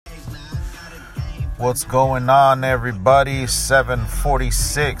What's going on, everybody?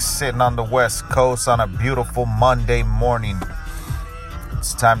 7:46, sitting on the West Coast on a beautiful Monday morning.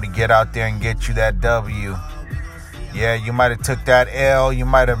 It's time to get out there and get you that W. Yeah, you might have took that L. You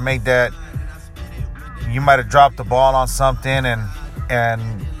might have dropped the ball on something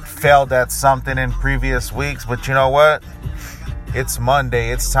and failed at something in previous weeks. But you know what? It's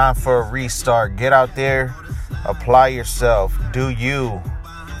Monday. It's time for a restart. Get out there, apply yourself, do you,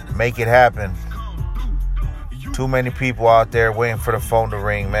 make it happen. Too many people out there waiting for the phone to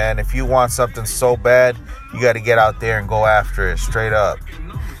ring, man. If you want something so bad, you got to get out there and go after it, straight up.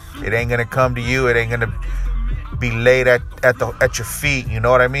 It ain't going to come to you. It ain't going to be laid at your feet. You know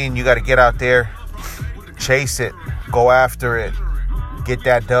what I mean? You got to get out there, chase it, go after it, get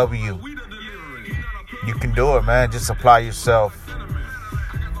that W. You can do it, man. Just apply yourself.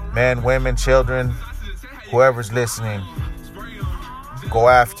 Men, women, children, whoever's listening, go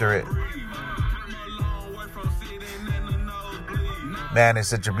after it. Man, it's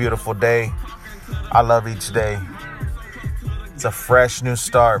such a beautiful day. I love each day. It's a fresh new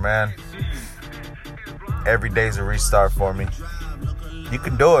start, man. Every day's a restart for me. You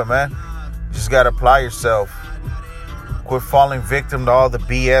can do it, man. You just got to apply yourself. Quit falling victim to all the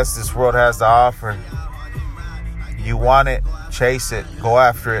BS this world has to offer. You want it, chase it, go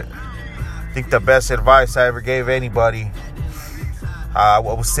after it. I think the best advice I ever gave anybody, I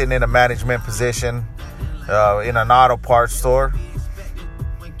was sitting in a management position in an auto parts store.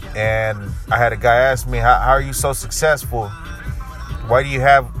 And I had a guy ask me, how are you so successful? Why do you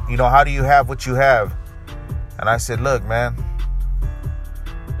have, how do you have what you have? And I said, look, man,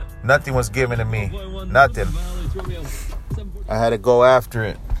 nothing was given to me. Nothing. I had to go after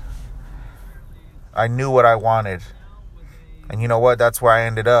it. I knew what I wanted. And you know what? That's where I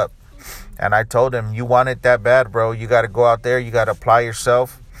ended up. And I told him, you want it that bad, bro. You got to go out there. You got to apply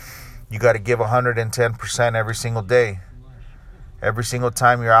yourself. You got to give 110% every single day. Every single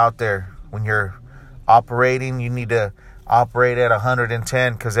time you're out there, when you're operating, you need to operate at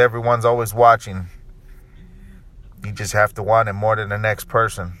 110 because everyone's always watching. You just have to want it more than the next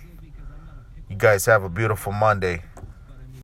person. You guys have a beautiful Monday.